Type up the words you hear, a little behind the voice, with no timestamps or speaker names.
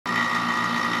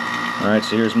Alright,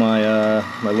 so here's my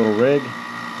my little rig.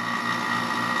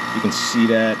 You can see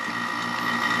that.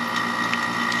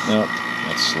 Nope,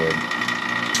 that's slid.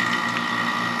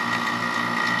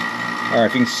 Alright,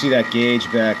 if you can see that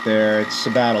gauge back there, it's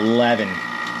about 11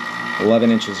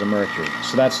 inches of mercury.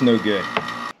 So that's no good.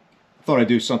 I thought I'd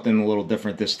do something a little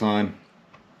different this time.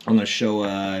 I'm going to show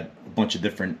a bunch of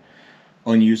different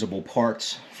unusable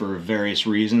parts for various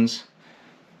reasons.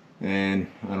 And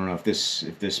I don't know if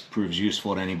this proves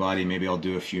useful to anybody. Maybe I'll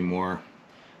do a few more.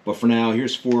 But for now,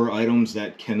 here's 4 items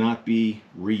that cannot be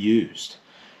reused.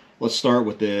 Let's start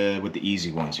with the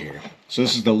easy ones here. So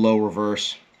this is the low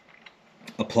reverse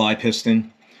apply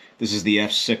piston. This is the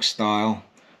F6 style,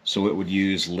 so it would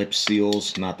use lip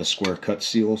seals, not the square cut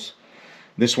seals.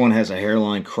 This one has a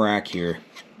hairline crack here.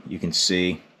 You can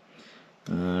see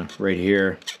right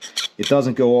here. It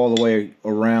doesn't go all the way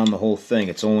around the whole thing.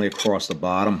 It's only across the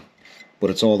bottom, but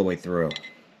it's all the way through.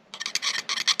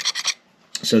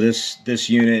 So this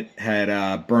unit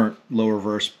had burnt low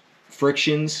reverse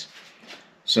frictions.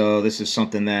 So this is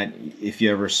something that if you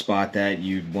ever spot that,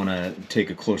 you'd want to take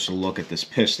a closer look at this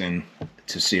piston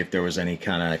to see if there was any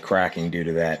kind of cracking due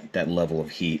to that level of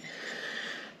heat.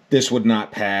 This would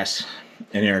not pass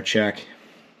an air check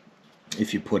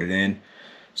if you put it in.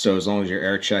 So as long as you're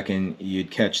air checking,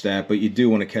 you'd catch that, but you do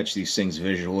want to catch these things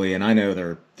visually. And I know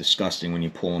they're disgusting when you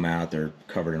pull them out. They're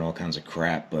covered in all kinds of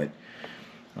crap, but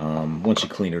once you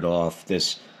clean it off,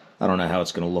 I don't know how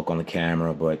it's going to look on the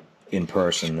camera, but in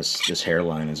person, this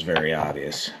hairline is very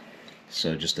obvious.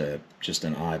 So just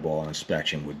an eyeball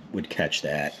inspection would catch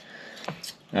that.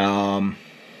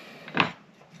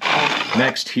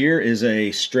 Next here is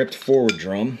a stripped forward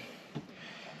drum.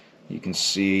 You can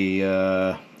see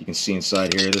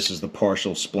inside here. This is the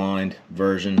partial splined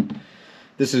version.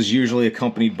 This is usually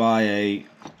accompanied by a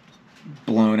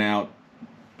blown out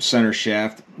center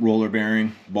shaft roller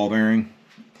bearing, ball bearing,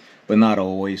 but not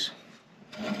always.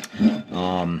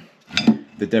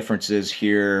 The difference is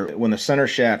here, when the center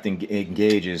shaft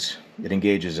engages, it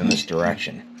engages in this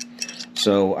direction.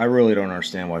 So I really don't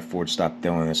understand why Ford stopped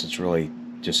doing this. It's really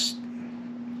just,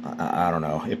 I don't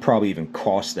know. It probably even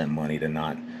cost them money to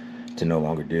no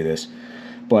longer do this.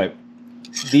 But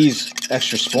these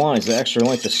extra splines, the extra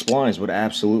length of splines would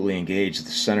absolutely engage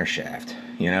the center shaft,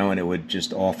 you know, and it would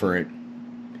just offer it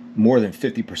more than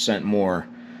 50% more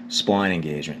spline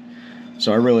engagement.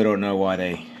 So I really don't know why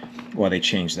they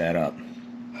changed that up.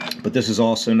 But this is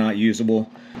also not usable.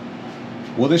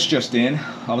 Well, this just in.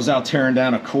 I was out tearing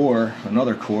down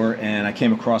another core, and I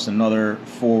came across another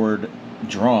forward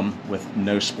drum with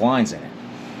no splines in it.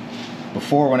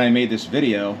 Before, when I made this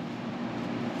video,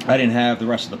 I didn't have the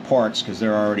rest of the parts because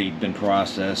they're already been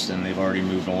processed and they've already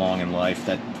moved along in life.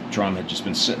 That drum had just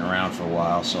been sitting around for a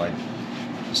while, so I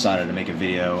decided to make a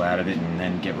video out of it and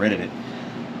then get rid of it.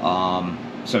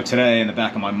 So today, in the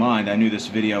back of my mind, I knew this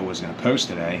video was going to post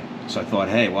today, so I thought,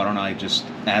 hey, why don't I just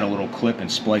add a little clip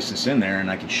and splice this in there, and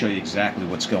I can show you exactly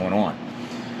what's going on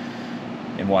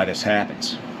and why this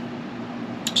happens.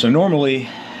 So normally,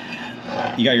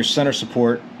 you got your center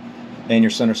support and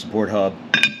your center support hub.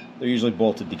 They're usually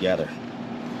bolted together.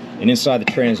 And inside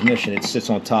the transmission, it sits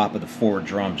on top of the forward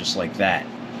drum just like that.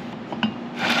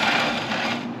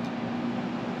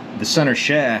 The center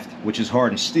shaft, which is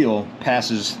hardened steel,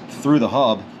 passes through the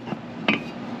hub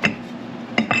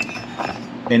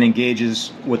and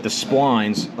engages with the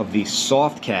splines of the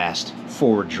soft cast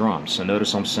forward drum. So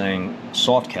notice I'm saying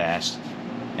soft cast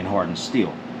and hardened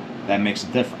steel. That makes a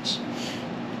difference.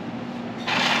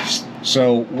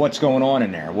 So what's going on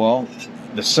in there? Well,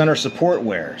 the center support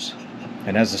wears,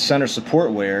 and as the center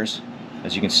support wears,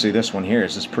 as you can see, this one here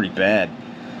is pretty bad.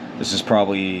 This is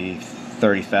probably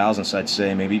 30 thousandths, I'd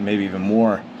say, maybe even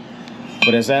more.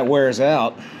 But as that wears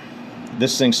out,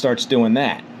 this thing starts doing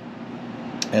that.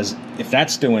 If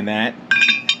that's doing that,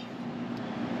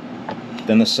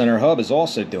 then the center hub is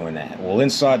also doing that. Well,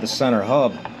 inside the center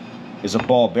hub is a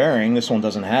ball bearing. This one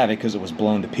doesn't have it because it was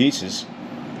blown to pieces,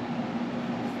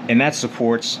 and that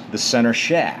supports the center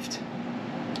shaft.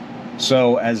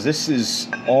 So as this is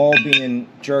all being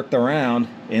jerked around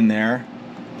in there,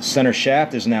 the center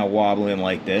shaft is now wobbling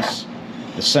like this.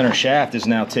 The center shaft is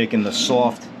now taking the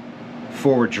soft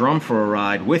forward drum for a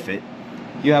ride with it.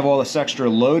 You have all this extra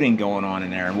loading going on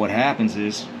in there, and what happens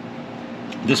is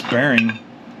this bearing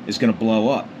is going to blow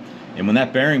up. And when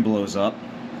that bearing blows up,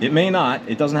 it may not,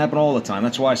 it doesn't happen all the time.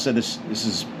 That's why I said this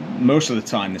is most of the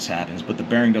time this happens, but the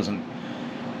bearing doesn't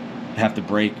have to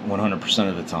break 100%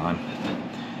 of the time.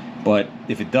 But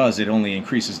if it does, it only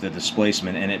increases the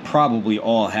displacement, and it probably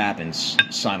all happens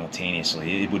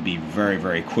simultaneously. It would be very,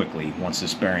 very quickly once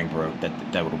this bearing broke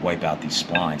that would wipe out these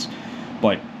splines.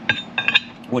 But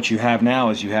what you have now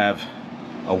is you have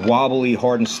a wobbly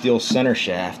hardened steel center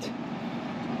shaft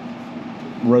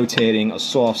rotating a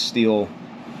soft steel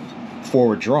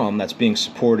forward drum that's being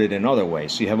supported in other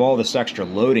ways. So you have all this extra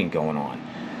loading going on.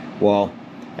 Well,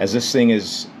 as this thing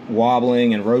is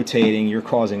wobbling and rotating, you're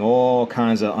causing all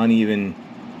kinds of uneven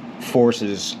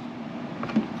forces,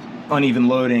 uneven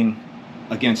loading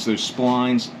against those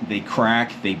splines. They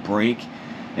crack, they break,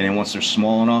 and then once they're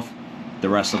small enough, the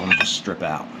rest of them just strip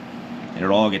out. And it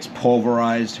all gets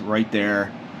pulverized right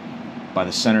there by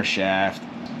the center shaft.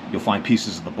 You'll find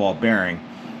pieces of the ball bearing,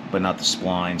 but not the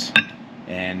splines.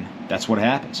 And that's what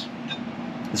happens.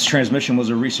 This transmission was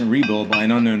a recent rebuild by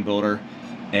an unknown builder,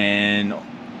 and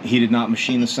he did not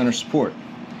machine the center support.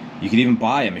 You could even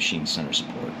buy a machine center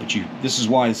support, but this is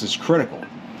why this is critical.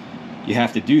 You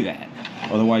have to do that.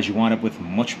 Otherwise you wind up with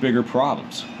much bigger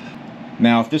problems.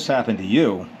 Now, if this happened to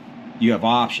you, you have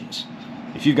options.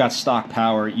 If you've got stock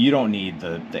power, you don't need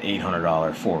the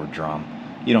 $800 forward drum.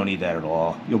 You don't need that at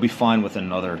all. You'll be fine with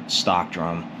another stock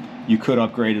drum. You could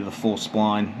upgrade to the full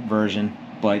spline version,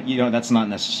 but that's not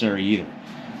necessary either.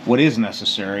 What is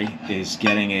necessary is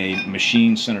getting a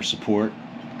machine center support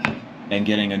and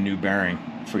getting a new bearing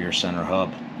for your center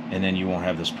hub, and then you won't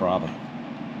have this problem.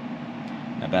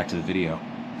 Now back to the video.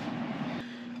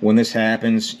 When this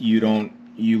happens, you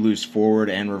lose forward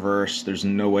and reverse. There's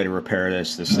no way to repair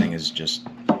this. This thing is just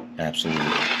absolute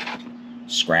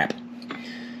scrap.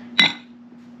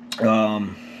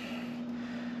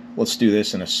 Let's do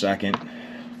this in a second.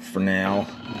 For now,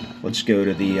 let's go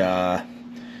to the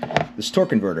this torque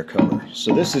converter cover.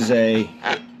 So this is a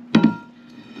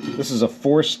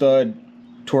 4-stud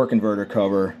torque converter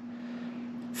cover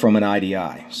from an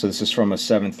IDI. So this is from a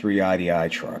 7.3 IDI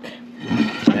truck.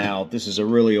 Now this is a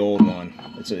really old one.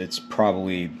 It's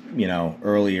probably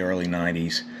early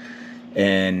 90s,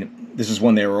 and this is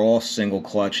when they were all single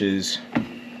clutches.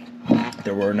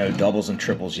 There were no doubles and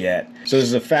triples yet. So this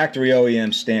is a factory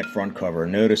OEM stamped front cover.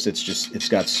 Notice it's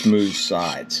got smooth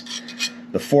sides.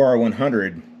 The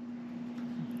 4R100,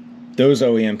 those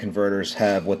OEM converters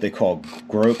have what they call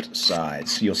groped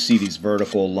sides. You'll see these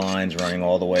vertical lines running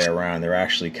all the way around. They're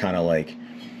actually kind of like,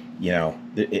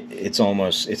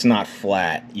 it's not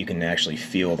flat. You can actually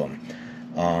feel them.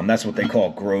 That's what they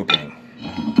call groping.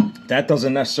 That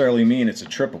doesn't necessarily mean it's a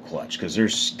triple clutch, because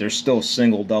there's still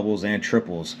single, doubles, and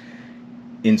triples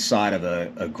inside of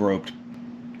a groped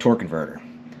torque converter.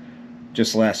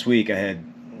 Just last week I had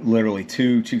literally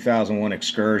two 2001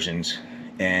 Excursions,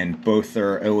 and both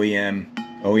are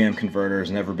OEM converters,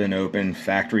 never been opened,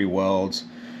 factory welds,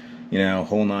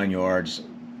 whole 9 yards,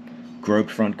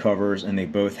 groped front covers, and they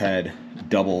both had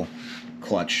double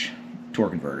clutch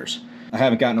torque converters. I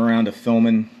haven't gotten around to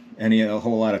filming a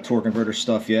whole lot of torque converter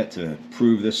stuff yet to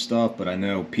prove this stuff, but I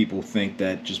know people think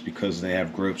that just because they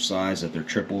have groped sides that they're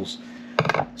triples.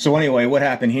 So anyway, what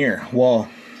happened here? Well,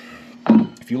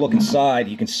 if you look inside,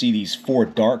 you can see these 4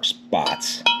 dark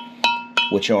spots,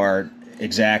 which are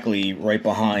exactly right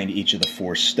behind each of the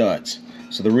 4 studs.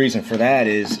 So the reason for that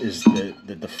is the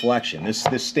deflection. This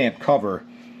stamped cover,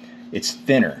 it's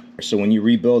thinner. So when you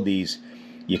rebuild these,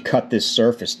 you cut this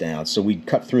surface down. So we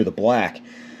cut through the black,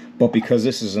 but because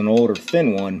this is an older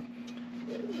thin one,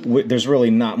 there's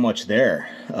really not much there.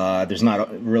 There's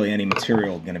not really any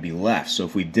material going to be left. So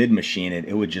if we did machine it,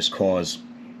 it would just cause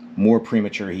more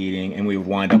premature heating, and we would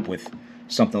wind up with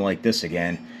something like this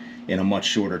again in a much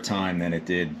shorter time than it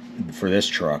did for this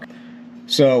truck.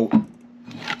 So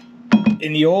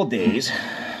in the old days,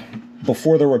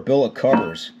 before there were billet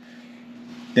covers,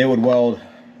 they would weld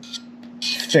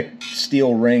thick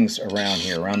steel rings around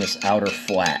here, around this outer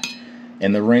flat,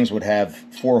 and the rings would have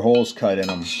 4 holes cut in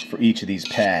them for each of these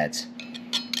pads,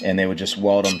 and they would just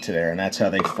weld them to there, and that's how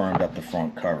they firmed up the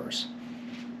front covers.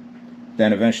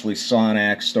 Then eventually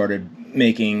Sonax started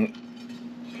making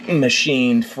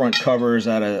machined front covers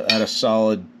out of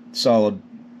solid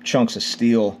chunks of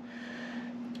steel,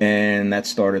 and that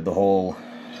started the whole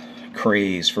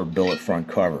craze for billet front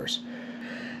covers.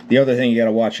 The other thing you got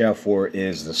to watch out for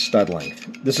is the stud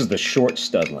length. This is the short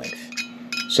stud length,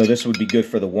 so this would be good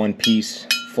for the one-piece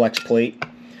flex plate,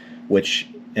 which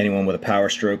anyone with a power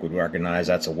stroke would recognize.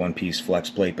 That's a one-piece flex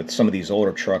plate, but some of these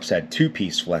older trucks had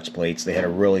 2-piece flex plates. They had a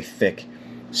really thick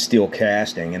steel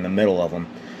casting in the middle of them,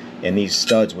 and these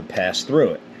studs would pass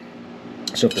through it.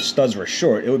 So if the studs were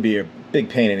short, it would be a big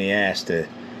pain in the ass to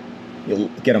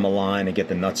get them aligned and get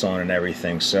the nuts on and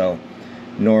everything. So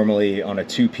normally on a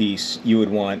 2-piece, you would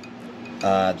want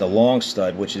the long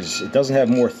stud, which is, it doesn't have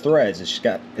more threads. It's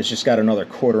just got another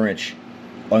 1/4 inch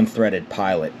unthreaded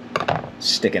pilot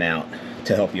sticking out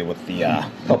to help you with the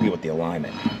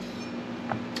alignment.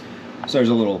 So there's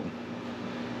a little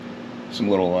some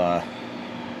little,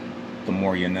 the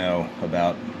more you know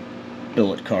about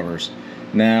billet covers.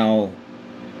 Now,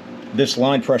 this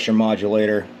line pressure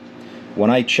modulator, when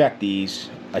I check these,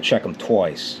 I check them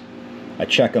twice. I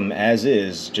check them as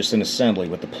is, just in assembly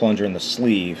with the plunger and the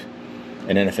sleeve,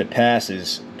 and then if it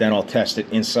passes, then I'll test it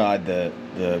inside the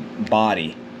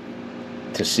body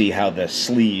to see how the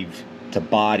sleeve to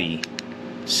body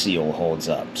seal holds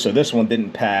up. So this one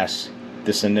didn't pass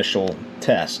this initial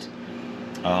test,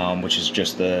 which is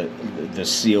just the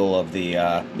seal of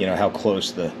the you know, how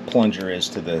close the plunger is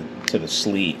to the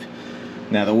sleeve.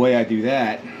 Now the way I do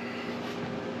that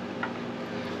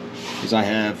is I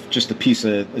have just a piece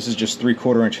of, this is just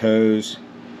 3/4 inch hose.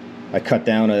 I cut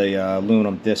down a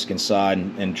aluminum disc inside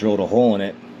and drilled a hole in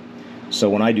it. So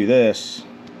when I do this,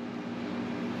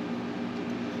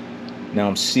 now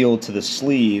I'm sealed to the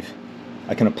sleeve.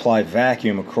 I can apply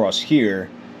vacuum across here,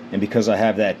 and because I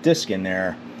have that disc in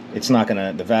there, it's not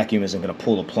gonna, the vacuum isn't gonna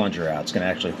pull the plunger out. It's gonna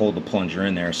actually hold the plunger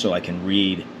in there, so I can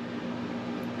read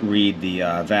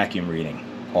the vacuum reading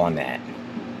on that.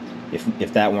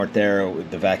 If that weren't there,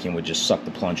 the vacuum would just suck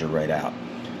the plunger right out.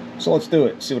 So let's do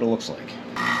it, see what it looks like.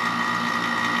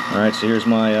 All right, so here's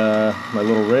my my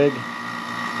little rig.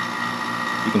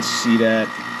 You can see that.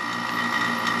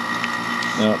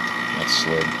 Oh, that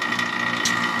slid.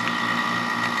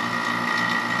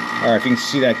 All right, if you can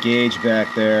see that gauge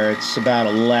back there, it's about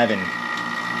 11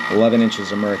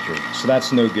 inches of mercury. So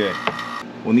that's no good.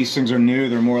 When these things are new,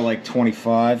 they're more like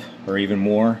 25 or even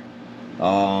more.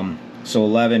 So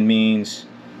 11 means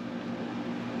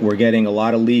we're getting a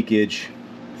lot of leakage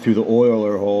through the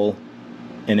oiler hole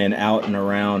and then out and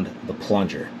around the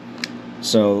plunger.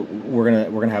 So we're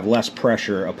gonna have less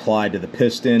pressure applied to the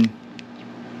piston.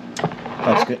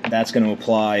 That's gonna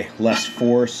apply less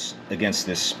force against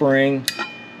this spring.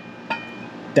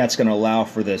 That's gonna allow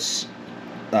for this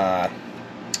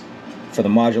for the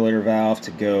modulator valve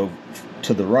to go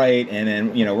to the right, and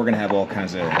then, you know, we're gonna have all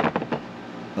kinds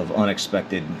of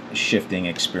unexpected shifting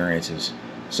experiences.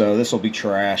 So this will be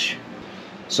trash.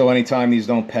 So anytime these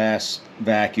don't pass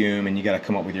vacuum, and you got to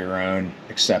come up with your own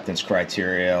acceptance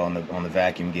criteria on the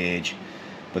vacuum gauge,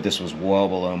 but this was well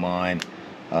below mine.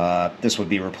 This would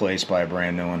be replaced by a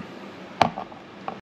brand new one.